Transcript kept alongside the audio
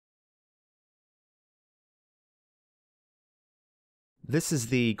This is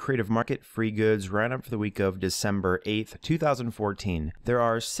the Creative Market Free Goods Roundup for the week of December 8th, 2014. There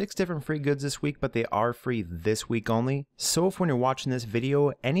are 6 different free goods this week, but they are free this week only. So if when you're watching this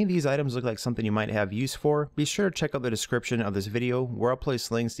video, any of these items look like something you might have use for, be sure to check out the description of this video where I'll place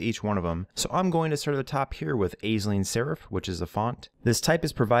links to each one of them. So I'm going to start at the top here with Aisling Serif, which is a font. This type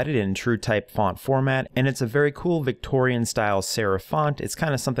is provided in true type font format, and it's a very cool Victorian style serif font. It's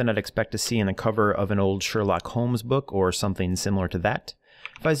kind of something I'd expect to see in the cover of an old Sherlock Holmes book or something similar to that.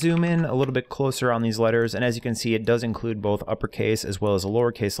 If I zoom in a little bit closer on these letters, and as you can see, it does include both uppercase as well as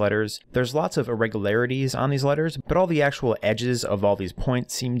lowercase letters. There's lots of irregularities on these letters, but all the actual edges of all these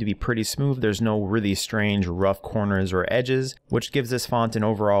points seem to be pretty smooth. There's no really strange rough corners or edges, which gives this font an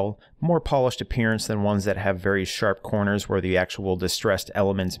overall more polished appearance than ones that have very sharp corners where the actual distressed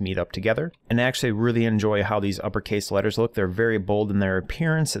elements meet up together. And I actually really enjoy how these uppercase letters look. They're very bold in their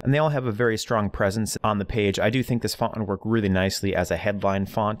appearance, and they all have a very strong presence on the page. I do think this font would work really nicely as a headline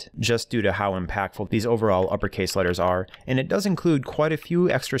font, just due to how impactful these overall uppercase letters are. And it does include quite a few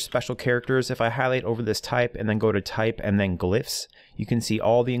extra special characters. If I highlight over this type and then go to type and then glyphs, you can see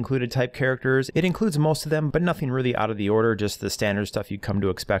all the included type characters. It includes most of them, but nothing really out of the order, just the standard stuff you'd come to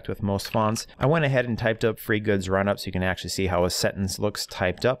expect with most fonts. I went ahead and typed up Free Goods Roundup so you can actually see how a sentence looks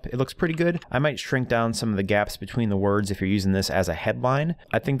typed up. It looks pretty good. I might shrink down some of the gaps between the words if you're using this as a headline.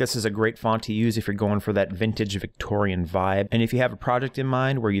 I think this is a great font to use if you're going for that vintage Victorian vibe. And if you have a project in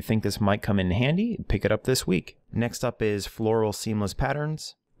mind where you think this might come in handy, pick it up this week. Next up is Floral Seamless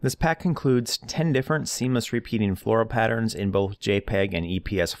Patterns. This pack includes 10 different seamless repeating floral patterns in both JPEG and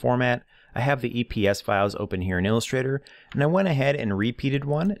EPS format. I have the EPS files open here in Illustrator, and I went ahead and repeated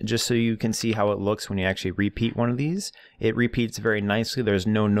one just so you can see how it looks when you actually repeat one of these. It repeats very nicely. There's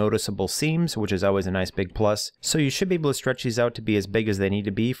no noticeable seams, which is always a nice big plus. So you should be able to stretch these out to be as big as they need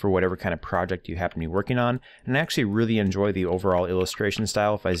to be for whatever kind of project you happen to be working on. And I actually really enjoy the overall illustration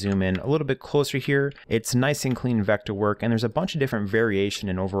style. If I zoom in a little bit closer here, it's nice and clean vector work, and there's a bunch of different variation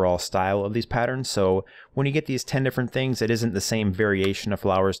in overall style of these patterns. So when you get these 10 different things, it isn't the same variation of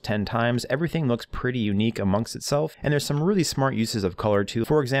flowers 10 times. Everything looks pretty unique amongst itself, and there's some really smart uses of color too.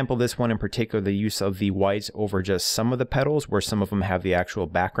 For example, this one in particular, the use of the white over just some of the petals where some of them have the actual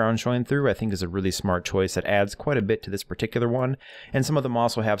background showing through, I think is a really smart choice that adds quite a bit to this particular one. And some of them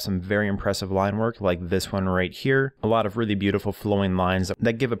also have some very impressive line work, like this one right here. A lot of really beautiful flowing lines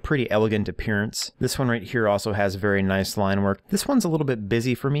that give a pretty elegant appearance. This one right here also has very nice line work. This one's a little bit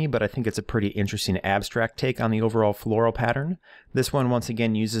busy for me, but I think it's a pretty interesting abstract take on the overall floral pattern. This one once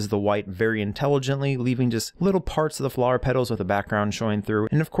again uses the white very intelligently, leaving just little parts of the flower petals with the background showing through.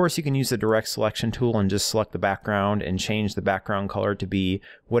 And of course you can use the direct selection tool and just select the background and change the background color to be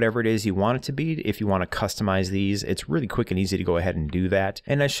whatever it is you want it to be. If you want to customize these, it's really quick and easy to go ahead and do that.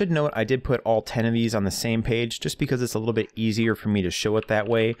 And I should note, I did put all 10 of these on the same page just because it's a little bit easier for me to show it that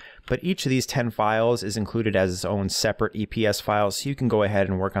way. But each of these 10 files is included as its own separate EPS file, so you can go ahead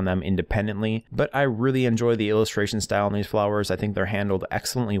and work on them independently. But I really enjoy the illustration style on these flowers. I think they're handled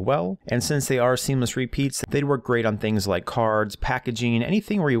excellently well. And since they are seamless repeats, they'd work great on things like cards, packaging,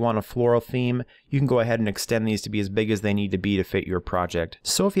 anything where you want a floral theme. You can go ahead and extend these to be as big as they need to be to fit your project.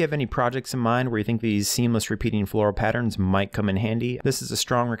 So if you have any projects in mind where you think these seamless repeating floral patterns might come in handy, this is a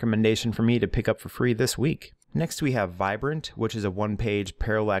strong recommendation for me to pick up for free this week. Next we have Vibrant, which is a one-page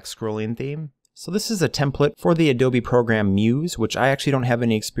parallax scrolling theme. So this is a template for the Adobe program Muse, which I actually don't have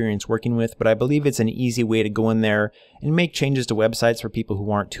any experience working with, but I believe it's an easy way to go in there and make changes to websites for people who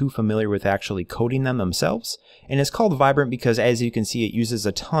aren't too familiar with actually coding them themselves. And it's called Vibrant because, as you can see, it uses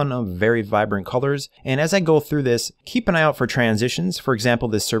a ton of very vibrant colors. And as I go through this, keep an eye out for transitions. For example,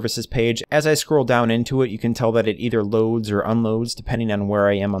 this services page, as I scroll down into it, you can tell that it either loads or unloads depending on where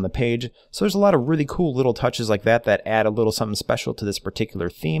I am on the page. So there's a lot of really cool little touches like that that add a little something special to this particular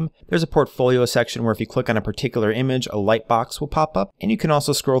theme. There's a portfolio section where if you click on a particular image, a light box will pop up. And you can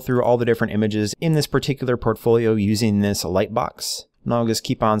also scroll through all the different images in this particular portfolio using this light box. And I'll just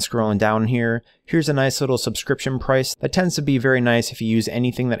keep on scrolling down here. Here's a nice little subscription price. That tends to be very nice if you use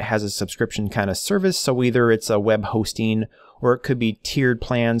anything that has a subscription kind of service. So either it's a web hosting or it could be tiered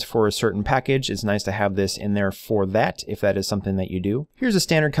plans for a certain package. It's nice to have this in there for that if that is something that you do. Here's a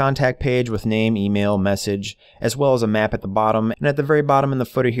standard contact page with name, email, message, as well as a map at the bottom. And at the very bottom in the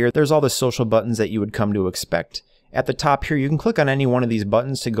footer here, there's all the social buttons that you would come to expect. At the top here, you can click on any one of these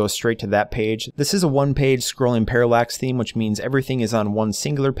buttons to go straight to that page. This is a one-page scrolling parallax theme, which means everything is on one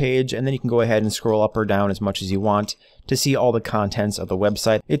singular page, and then you can go ahead and scroll up or down as much as you want to see all the contents of the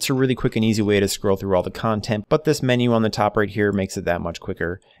website. It's a really quick and easy way to scroll through all the content, but this menu on the top right here makes it that much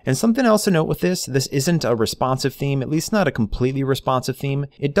quicker. And something else to note with this isn't a responsive theme, at least not a completely responsive theme.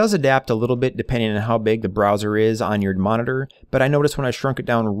 It does adapt a little bit depending on how big the browser is on your monitor, but I noticed when I shrunk it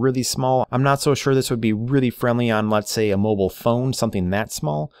down really small, I'm not so sure this would be really friendly on, let's say, a mobile phone, something that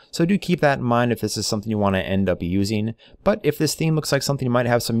small. So do keep that in mind if this is something you want to end up using. But if this theme looks like something you might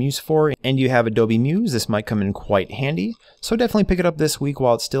have some use for and you have Adobe Muse, this might come in quite handy. So definitely pick it up this week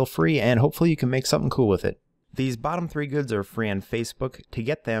while it's still free, and hopefully you can make something cool with it. These bottom 3 goods are free on Facebook. To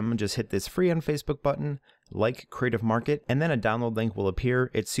get them, just hit this free on Facebook button, like Creative Market, and then a download link will appear.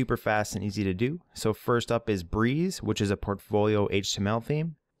 It's super fast and easy to do. So first up is Breeze, which is a portfolio HTML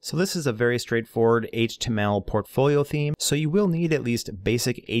theme. So this is a very straightforward HTML portfolio theme, so you will need at least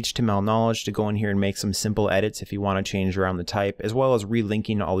basic HTML knowledge to go in here and make some simple edits if you want to change around the type, as well as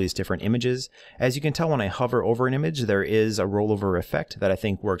relinking all these different images. As you can tell, when I hover over an image, there is a rollover effect that I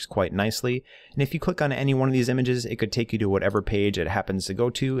think works quite nicely. And if you click on any one of these images, it could take you to whatever page it happens to go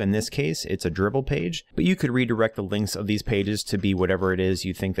to. In this case, it's a Dribbble page, but you could redirect the links of these pages to be whatever it is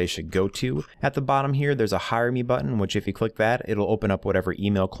you think they should go to. At the bottom here, there's a Hire Me button, which if you click that, it'll open up whatever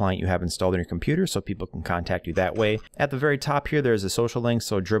email client you have installed on your computer so people can contact you that way. At the very top here, there's a social link,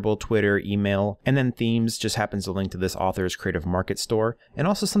 so Dribbble, Twitter, email, and then themes just happens to link to this author's Creative Market store. And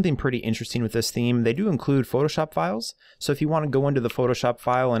also something pretty interesting with this theme, they do include Photoshop files. So if you want to go into the Photoshop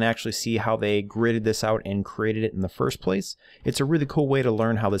file and actually see how they gridded this out and created it in the first place, it's a really cool way to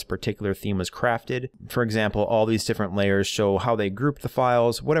learn how this particular theme was crafted. For example, all these different layers show how they grouped the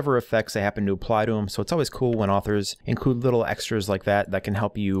files, whatever effects they happen to apply to them. So it's always cool when authors include little extras like that can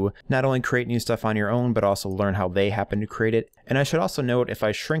help you not only create new stuff on your own, but also learn how they happen to create it. And I should also note, if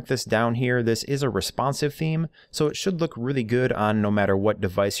I shrink this down here, this is a responsive theme, so it should look really good on no matter what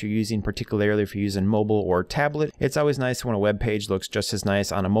device you're using, particularly if you're using mobile or tablet. It's always nice when a web page looks just as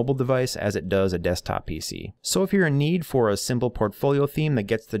nice on a mobile device as it does a desktop PC. So if you're in need for a simple portfolio theme that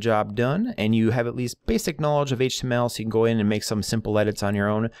gets the job done, and you have at least basic knowledge of HTML so you can go in and make some simple edits on your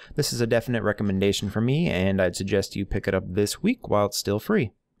own, this is a definite recommendation for me, and I'd suggest you pick it up this week while it's still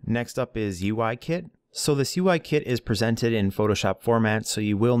free. Next up is UI Kit. So this UI Kit is presented in Photoshop format, so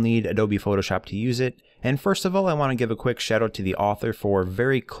you will need Adobe Photoshop to use it. And first of all, I want to give a quick shout out to the author for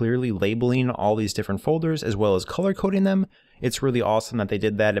very clearly labeling all these different folders as well as color coding them. It's really awesome that they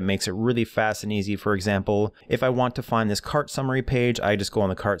did that. It makes it really fast and easy. For example, if I want to find this cart summary page, I just go on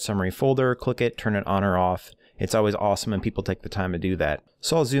the cart summary folder, click it, turn it on or off. It's always awesome and people take the time to do that.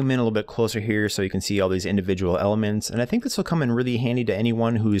 So I'll zoom in a little bit closer here so you can see all these individual elements. And I think this will come in really handy to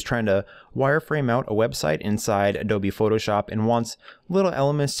anyone who's trying to wireframe out a website inside Adobe Photoshop and wants little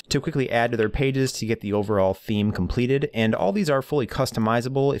elements to quickly add to their pages to get the overall theme completed. And all these are fully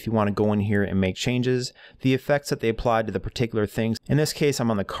customizable if you want to go in here and make changes. The effects that they apply to the particular things. In this case,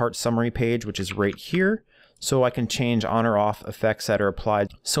 I'm on the cart summary page, which is right here. So I can change on or off effects that are applied.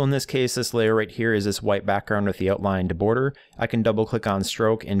 So in this case, this layer right here is this white background with the outlined border. I can double click on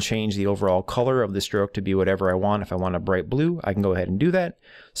stroke and change the overall color of the stroke to be whatever I want. If I want a bright blue, I can go ahead and do that.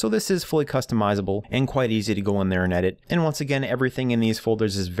 So this is fully customizable and quite easy to go in there and edit. And once again, everything in these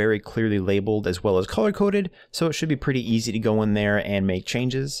folders is very clearly labeled as well as color coded. So it should be pretty easy to go in there and make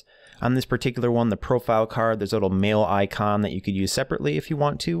changes. On this particular one, the profile card, there's a little mail icon that you could use separately if you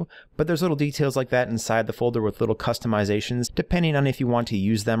want to, but there's little details like that inside the folder with little customizations, depending on if you want to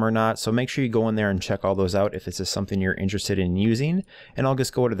use them or not. So make sure you go in there and check all those out if this is something you're interested in using. And I'll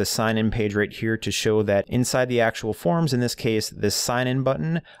just go to the sign in page right here to show that inside the actual forms, in this case, this sign in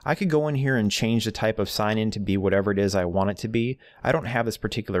button, I could go in here and change the type of sign in to be whatever it is I want it to be. I don't have this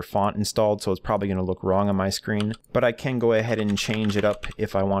particular font installed, so it's probably going to look wrong on my screen, but I can go ahead and change it up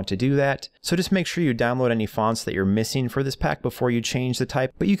if I want to do that. So just make sure you download any fonts that you're missing for this pack before you change the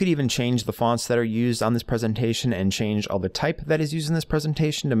type, but you could even change the fonts that are used on this presentation and change all the type that is used in this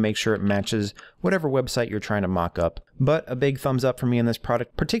presentation to make sure it matches whatever website you're trying to mock up. But a big thumbs up for me on this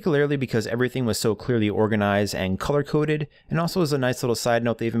product, particularly because everything was so clearly organized and color coded. And also, as a nice little side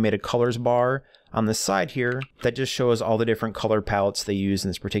note, they even made a colors bar on the side here that just shows all the different color palettes they use in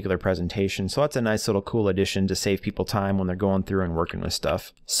this particular presentation. So that's a nice little cool addition to save people time when they're going through and working with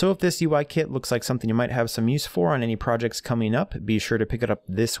stuff. So if this UI kit looks like something you might have some use for on any projects coming up, be sure to pick it up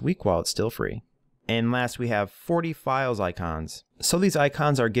this week while it's still free. And last we have 40 files icons. So these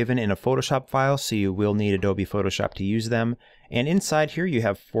icons are given in a Photoshop file, so you will need Adobe Photoshop to use them. And inside here you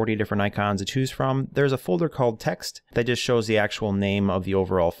have 40 different icons to choose from. There's a folder called text that just shows the actual name of the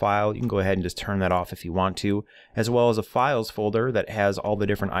overall file. You can go ahead and just turn that off if you want to, as well as a files folder that has all the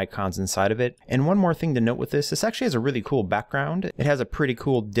different icons inside of it. And one more thing to note with this actually has a really cool background. It has a pretty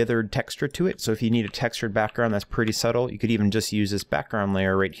cool dithered texture to it, so if you need a textured background that's pretty subtle, you could even just use this background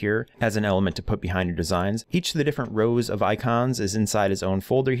layer right here as an element to put behind your designs. Each of the different rows of icons is inside its own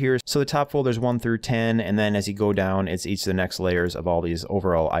folder here. So the top folder is 1 through 10, and then as you go down, it's each of the next layers of all these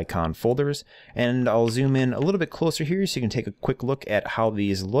overall icon folders. And I'll zoom in a little bit closer here so you can take a quick look at how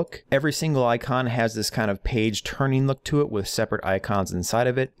these look. Every single icon has this kind of page turning look to it with separate icons inside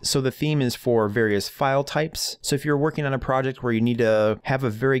of it. So the theme is for various file types. So if you're working on a project where you need to have a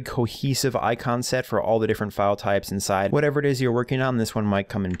very cohesive icon set for all the different file types inside, whatever it is you're working on, this one might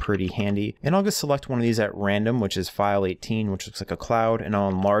come in pretty handy. And I'll just select one of these at random, which is file 18, which looks like a cloud, and I'll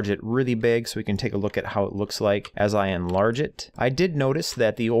enlarge it really big so we can take a look at how it looks like as I enlarge it. I did notice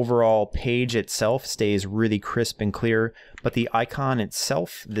that the overall page itself stays really crisp and clear, but the icon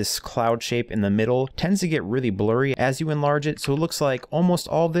itself, this cloud shape in the middle, tends to get really blurry as you enlarge it, so it looks like almost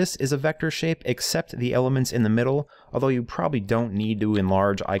all this is a vector shape except the elements in the middle. Although you probably don't need to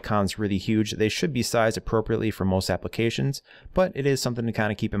enlarge icons really huge, they should be sized appropriately for most applications, but it is something to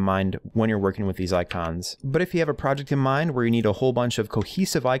kind of keep in mind when you're working with these icons. But if you have a project in mind where you need a whole bunch of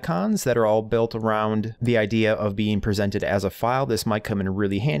cohesive icons that are all built around the idea of being presented as a file, this might come in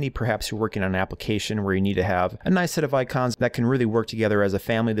really handy. Perhaps you're working on an application where you need to have a nice set of icons that can really work together as a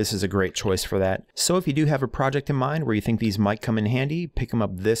family. This is a great choice for that. So if you do have a project in mind where you think these might come in handy, pick them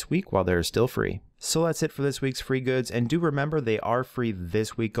up this week while they're still free. So that's it for this week's free goods, and do remember they are free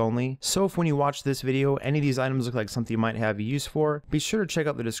this week only. So if when you watch this video, any of these items look like something you might have use for, be sure to check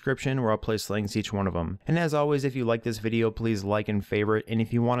out the description where I'll place links to each one of them. And as always, if you like this video, please like and favorite, and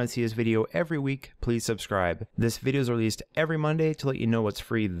if you want to see this video every week, please subscribe. This video is released every Monday to let you know what's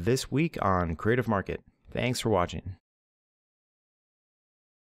free this week on Creative Market. Thanks for watching.